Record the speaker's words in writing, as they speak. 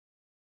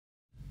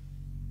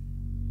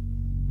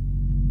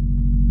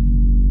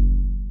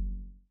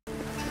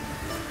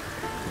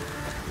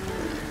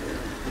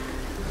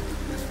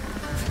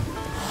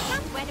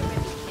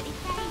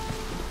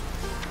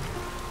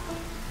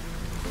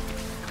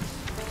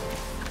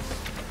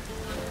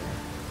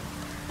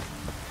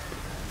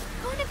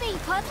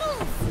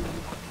puddles!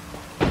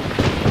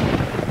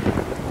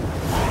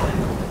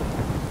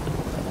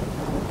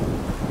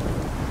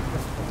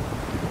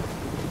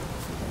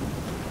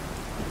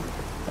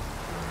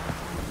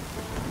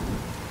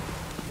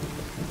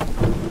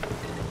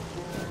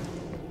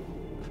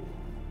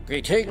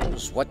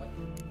 Greetings, what?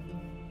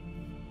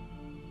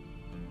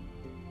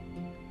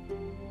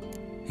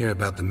 Hear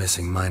about the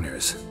missing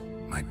miners.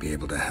 Might be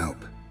able to help.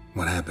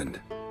 What happened?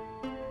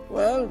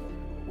 Well,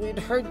 we'd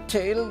heard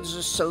tales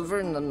of silver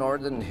in the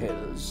northern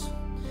hills,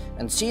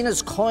 and seeing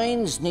as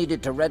coins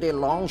needed to ready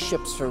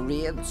longships for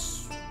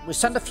raids, we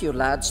sent a few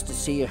lads to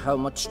see how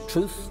much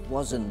truth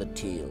was in the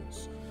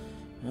tales.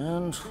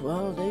 And,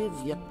 well,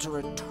 they've yet to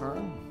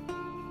return.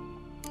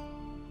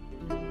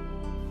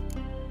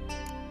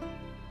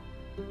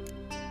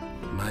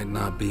 Might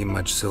not be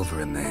much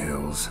silver in the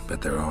hills,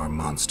 but there are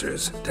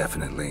monsters,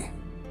 definitely.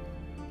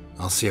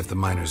 I'll see if the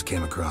miners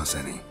came across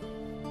any.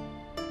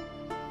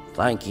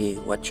 Thank ye,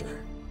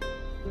 Witcher.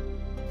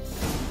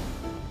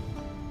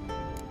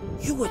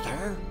 You were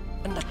there,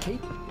 in the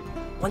keep,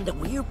 when the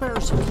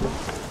werebears came.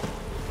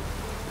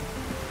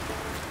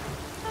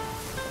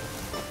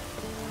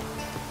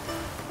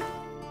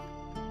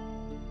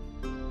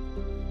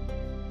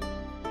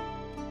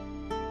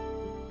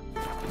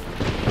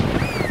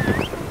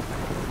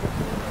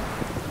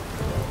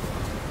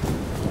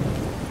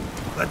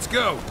 Let's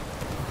go!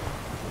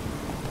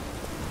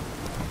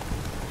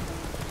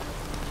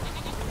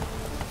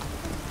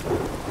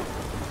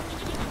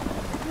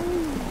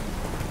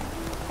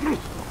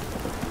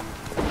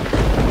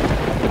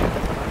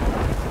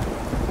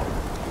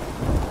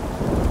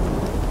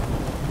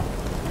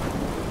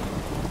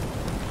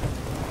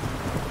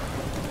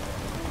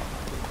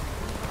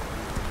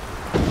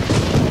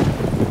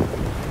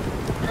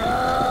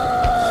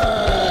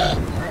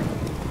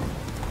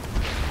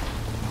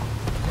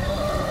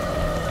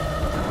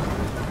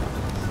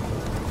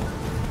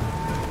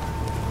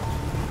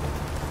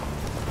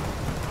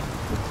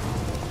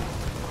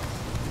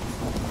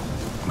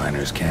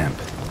 Miners' camp.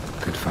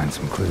 Could find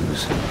some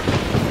clues.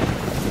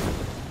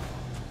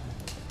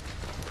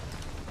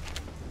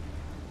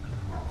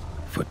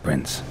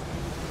 Footprints.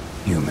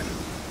 Human.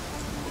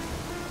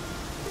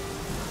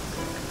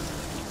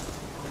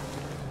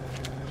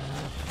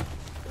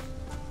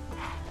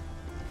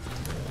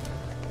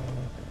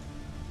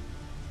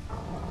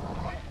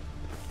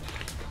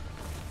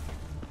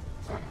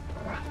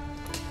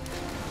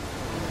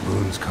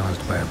 Wounds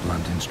caused by a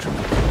blunt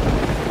instrument.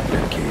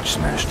 Ribcage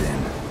smashed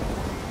in.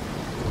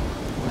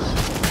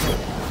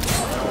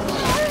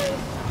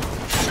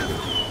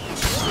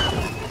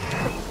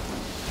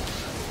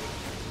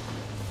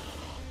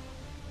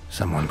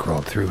 Someone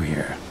crawled through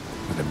here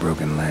with a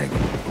broken leg.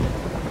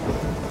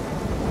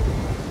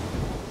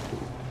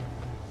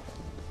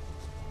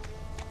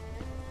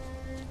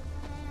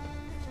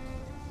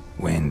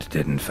 Wind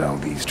didn't fell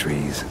these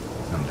trees.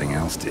 Something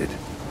else did.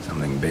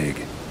 Something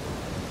big.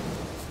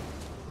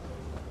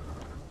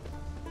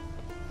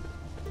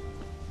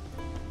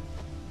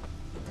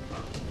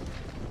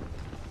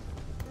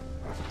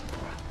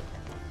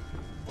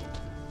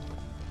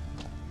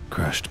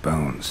 Crushed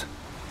bones.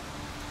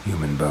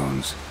 Human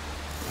bones.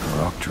 A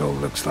rock troll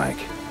looks like.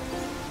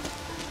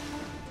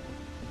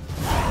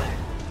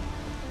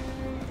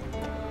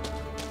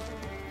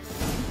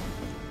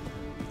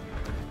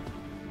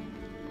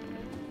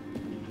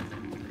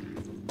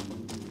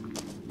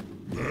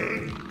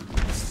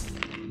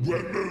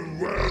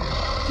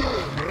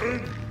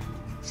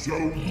 So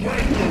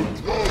when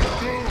the troll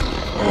do?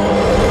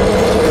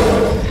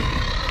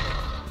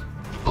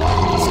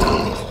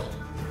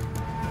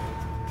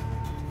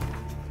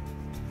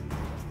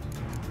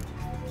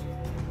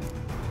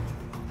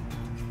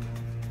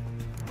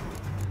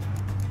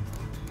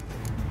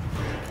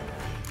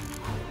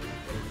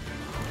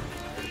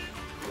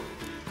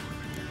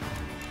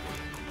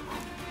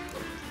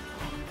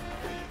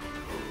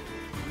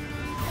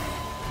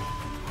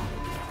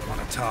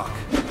 Talk.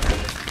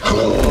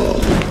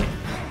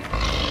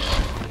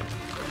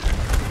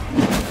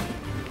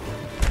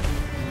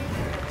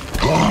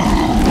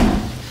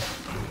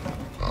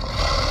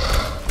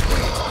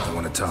 I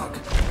want to talk.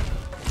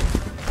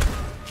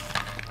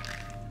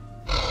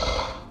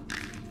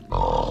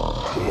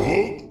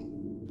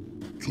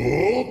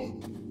 Talk?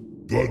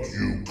 But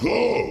you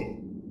can't.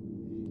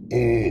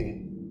 Or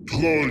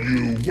call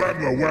you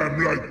wham-a-wham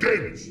like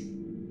this?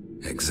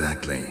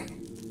 Exactly.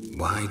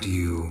 Why do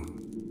you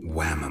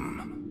wham 'em?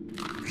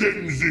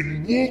 Things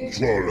in Walk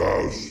Troll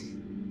House.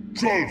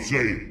 Trolls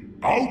say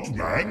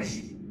outmans,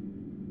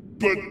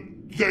 but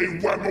they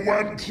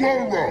wham-a-wham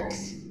troll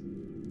rocks.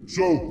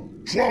 So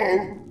troll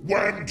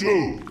wham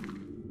too.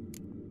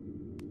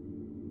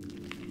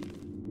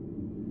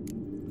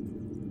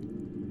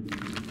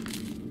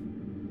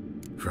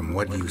 From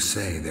what you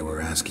say, they were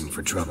asking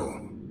for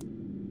trouble.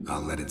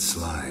 I'll let it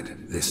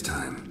slide this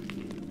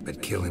time.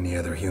 But kill any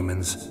other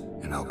humans,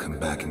 and I'll come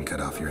back and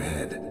cut off your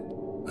head.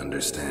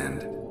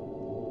 Understand?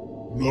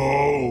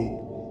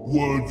 No,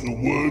 words are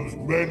words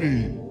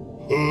many.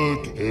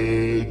 Hurt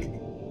head.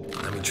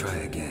 Let me try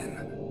again.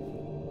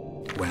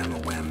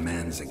 wham-a-wham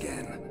mans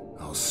again,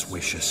 I'll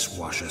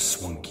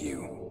swish-a-swash-a-swunk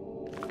you.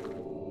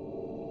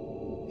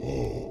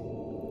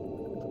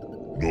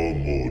 No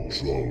more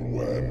troll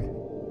wham.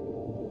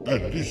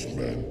 And this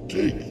man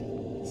take,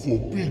 for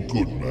be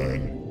good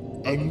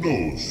man, and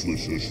no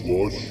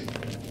swish-a-swash.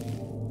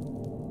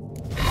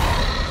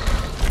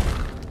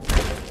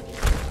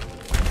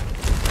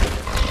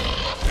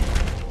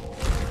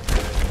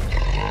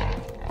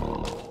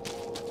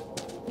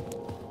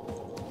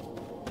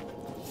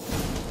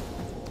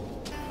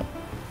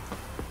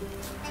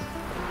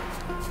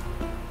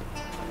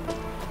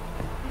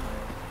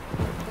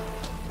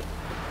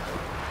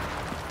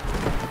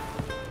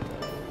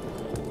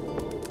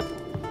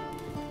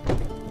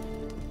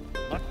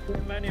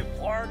 Many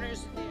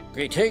foreigners.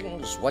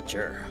 Greetings,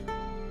 Watcher.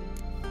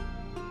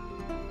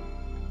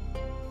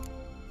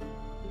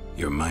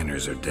 Your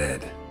miners are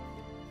dead.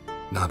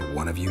 Not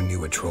one of you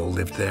knew a troll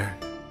lived there?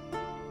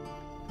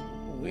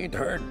 We'd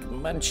heard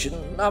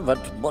mention of it,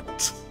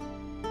 but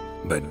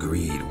But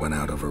greed went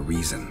out over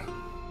reason.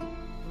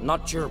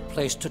 not your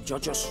place to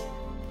judge us.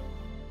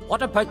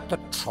 What about the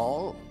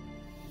troll?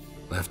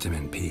 Left him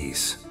in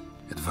peace.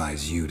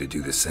 Advise you to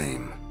do the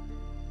same.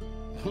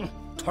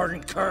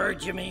 Turn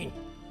curd, you mean?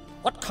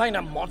 What kind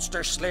of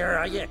monster slayer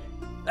are you?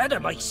 Out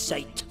of my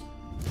sight.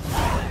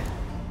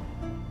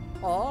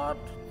 Odd,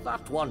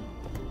 that one.